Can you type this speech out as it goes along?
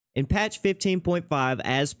In patch 15.5,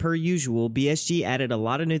 as per usual, BSG added a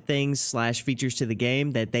lot of new things / features to the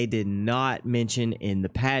game that they did not mention in the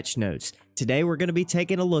patch notes. Today we're going to be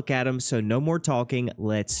taking a look at them, so no more talking,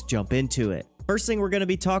 let's jump into it. First thing we're going to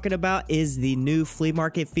be talking about is the new flea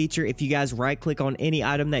market feature. If you guys right click on any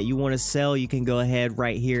item that you want to sell, you can go ahead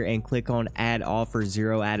right here and click on add offer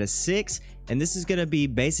 0 out of 6. And this is going to be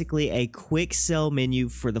basically a quick sell menu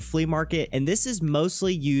for the flea market. And this is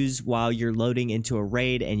mostly used while you're loading into a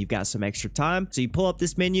raid and you've got some extra time. So you pull up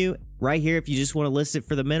this menu right here. If you just want to list it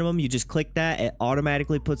for the minimum, you just click that. It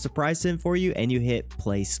automatically puts the price in for you and you hit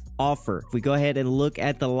place offer. If we go ahead and look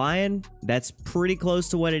at the lion, that's pretty close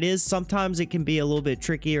to what it is. Sometimes it can be a little bit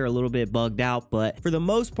tricky or a little bit bugged out, but for the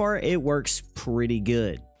most part, it works pretty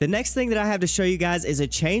good. The next thing that I have to show you guys is a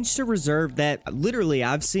change to reserve that literally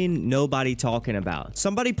I've seen nobody talking about.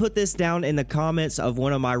 Somebody put this down in the comments of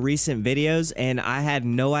one of my recent videos and I had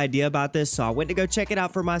no idea about this, so I went to go check it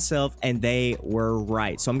out for myself and they were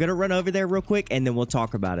right. So I'm going to run over there real quick and then we'll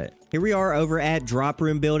talk about it. Here we are over at Drop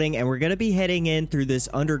Room Building and we're going to be heading in through this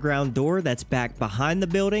underground door that's back behind the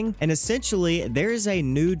building, and essentially there is a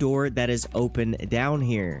new door that is open down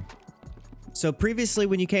here. So previously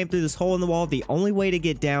when you came through this hole in the wall, the only way to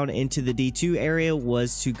get down into the D2 area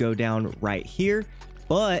was to go down right here.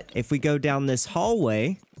 But if we go down this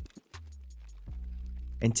hallway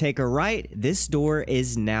and take a right, this door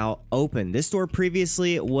is now open. This door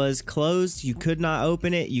previously was closed. You could not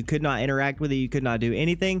open it. You could not interact with it. You could not do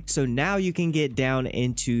anything. So now you can get down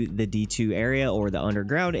into the D2 area or the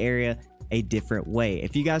underground area a different way.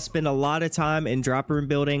 If you guys spend a lot of time in Drop Room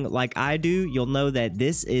Building like I do, you'll know that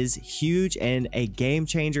this is huge and a game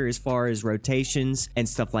changer as far as rotations and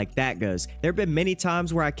stuff like that goes. There have been many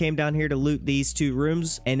times where I came down here to loot these two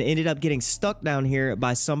rooms and ended up getting stuck down here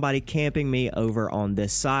by somebody camping me over on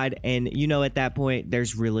this side, and you know at that point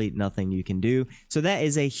there's really nothing you can do. So that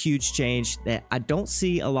is a huge change that I don't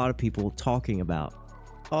see a lot of people talking about.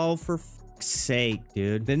 Oh, for sake,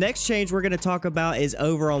 dude. The next change we're going to talk about is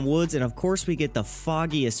over on Woods, and of course we get the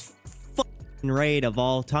foggiest raid of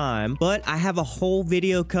all time, but I have a whole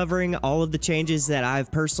video covering all of the changes that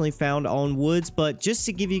I've personally found on Woods. But just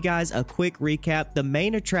to give you guys a quick recap, the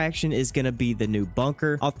main attraction is going to be the new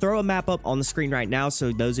bunker. I'll throw a map up on the screen right now,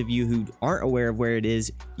 so those of you who aren't aware of where it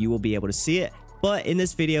is, you will be able to see it. But in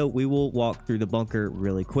this video we will walk through the bunker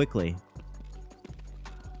really quickly.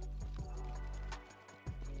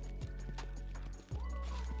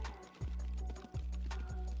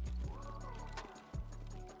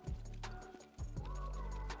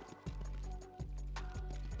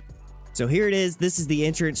 So here it is. This is the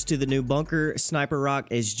entrance to the new bunker. Sniper Rock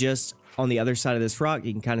is just on the other side of this rock.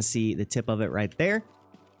 You can kind of see the tip of it right there.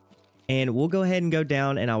 And we'll go ahead and go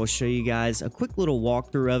down and I will show you guys a quick little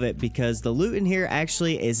walkthrough of it because the loot in here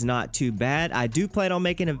actually is not too bad. I do plan on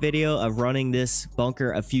making a video of running this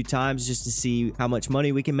bunker a few times just to see how much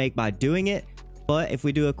money we can make by doing it. But if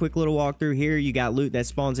we do a quick little walkthrough here, you got loot that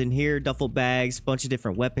spawns in here, duffel bags, bunch of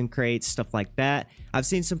different weapon crates, stuff like that. I've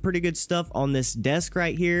seen some pretty good stuff on this desk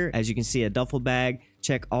right here. As you can see, a duffel bag.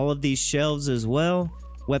 Check all of these shelves as well.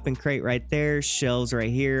 Weapon crate right there, shelves right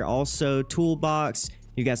here. Also, toolbox.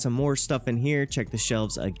 You got some more stuff in here. Check the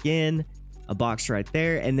shelves again. A box right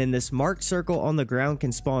there, and then this marked circle on the ground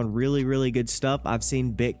can spawn really good stuff. I've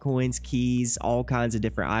seen bitcoins, keys, all kinds of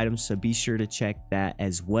different items, so be sure to check that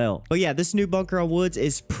as well. But yeah, this new bunker on Woods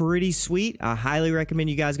is pretty sweet. I highly recommend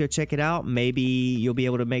you guys go check it out. Maybe you'll be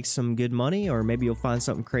able to make some good money, or maybe you'll find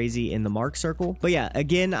something crazy in the mark circle. But yeah,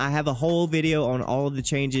 again, I have a whole video on all of the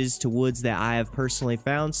changes to Woods that I have personally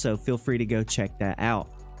found, so feel free to go check that out.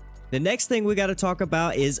 The next thing we got to talk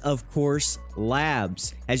about is, of course,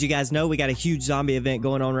 labs. As you guys know, we got a huge zombie event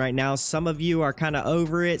going on right now. Some of you are kind of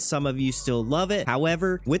over it. Some of you still love it.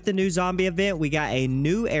 However, with the new zombie event, we got a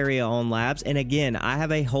new area on labs. And again, I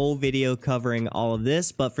have a whole video covering all of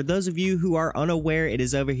this. But for those of you who are unaware, it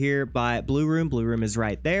is over here by Blue Room. Blue Room is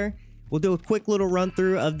right there. We'll do a quick little run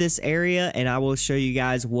through of this area and I will show you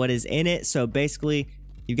guys what is in it. So basically,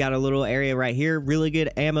 you've got a little area right here. Really good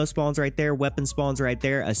ammo spawns right there. Weapon spawns right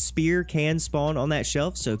there. A spear can spawn on that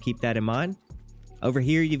shelf, so keep that in mind. Over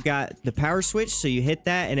here, you've got the power switch. So you hit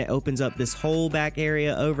that and it opens up this whole back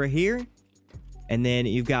area over here. And then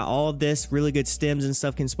you've got all of this really good stems and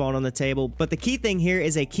stuff can spawn on the table. But the key thing here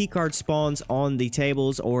is a key card spawns on the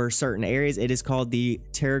tables or certain areas. It is called the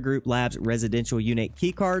Terra Group Labs Residential Unit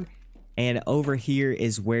key card. And over here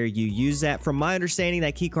is where you use that. From my understanding,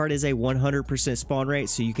 that key card is a 100% spawn rate,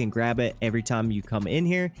 so you can grab it every time you come in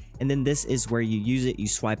here. And then this is where you use it. You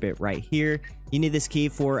swipe it right here. You need this key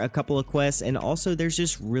for a couple of quests, and also there's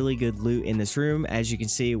just really good loot in this room. As you can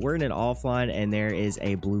see, we're in an offline and there is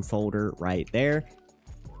a blue folder right there.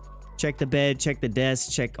 Check the bed, check the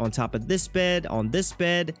desk, check on top of this bed, on this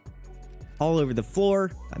bed, all over the floor.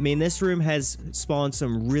 I mean, this room has spawned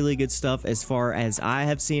some really good stuff as far as I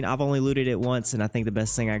have seen. I've only looted it once, and I think the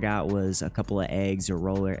best thing I got was a couple of eggs, a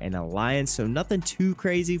roller, and a lion. So nothing too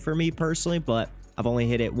crazy for me personally, but I've only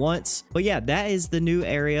hit it once. But yeah, that is the new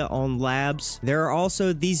area on labs. There are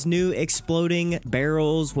also these new exploding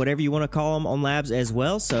barrels, whatever you want to call them, on labs as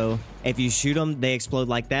well. So if you shoot them, they explode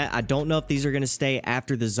like that. I don't know if these are going to stay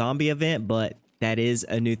after the zombie event, but that is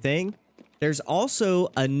a new thing. There's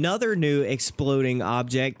also another new exploding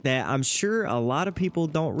object that I'm sure a lot of people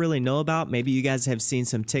don't really know about. Maybe you guys have seen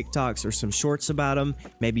some TikToks or some shorts about them.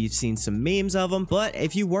 Maybe you've seen some memes of them. But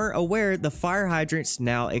if you weren't aware, the fire hydrants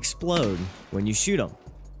now explode when you shoot them.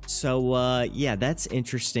 So yeah, that's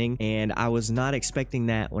interesting, and I was not expecting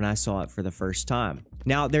that when I saw it for the first time.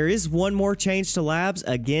 Now, there is one more change to labs.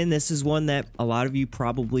 Again, this is one that a lot of you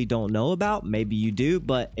probably don't know about. Maybe you do,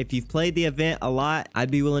 but if you've played the event a lot, I'd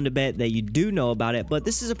be willing to bet that you do know about it. But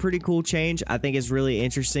this is a pretty cool change. I think it's really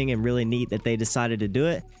interesting and really neat that they decided to do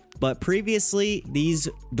it. But previously, these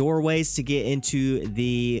doorways to get into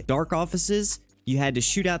the dark offices, you had to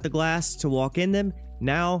shoot out the glass to walk in them.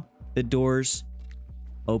 Now, the doors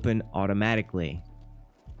open automatically.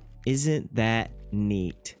 Isn't that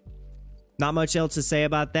neat? Not much else to say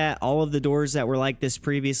about that. All of the doors that were like this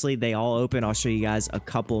previously, they all open. I'll show you guys a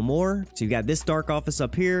couple more. So you got this dark office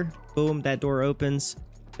up here. Boom, that door opens.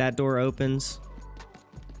 That door opens.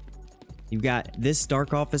 You've got this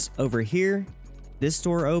dark office over here. This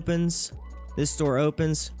door opens. This door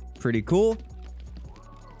opens. Pretty cool.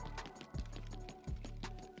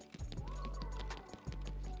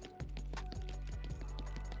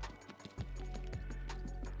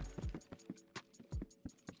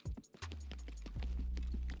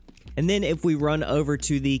 And then if we run over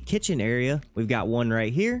to the kitchen area, we've got one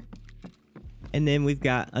right here. And then we've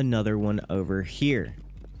got another one over here.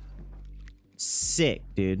 Sick,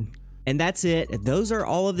 dude. And that's it. Those are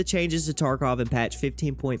all of the changes to Tarkov in patch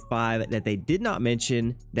 15.5 that they did not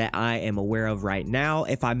mention that I am aware of right now.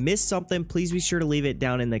 If I missed something, please be sure to leave it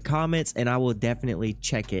down in the comments and I will definitely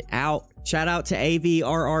check it out. Shout out to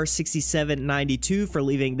AVRR6792 for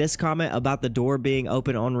leaving this comment about the door being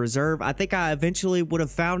open on reserve. I think I eventually would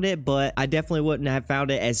have found it, but I definitely wouldn't have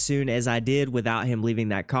found it as soon as I did without him leaving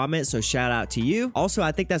that comment. So shout out to you. Also,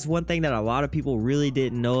 I think that's one thing that a lot of people really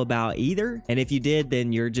didn't know about either. And if you did,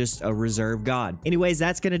 then you're just a reserve god. Anyways,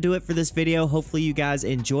 that's going to do it for this video. Hopefully you guys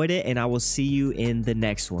enjoyed it and I will see you in the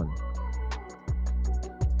next one.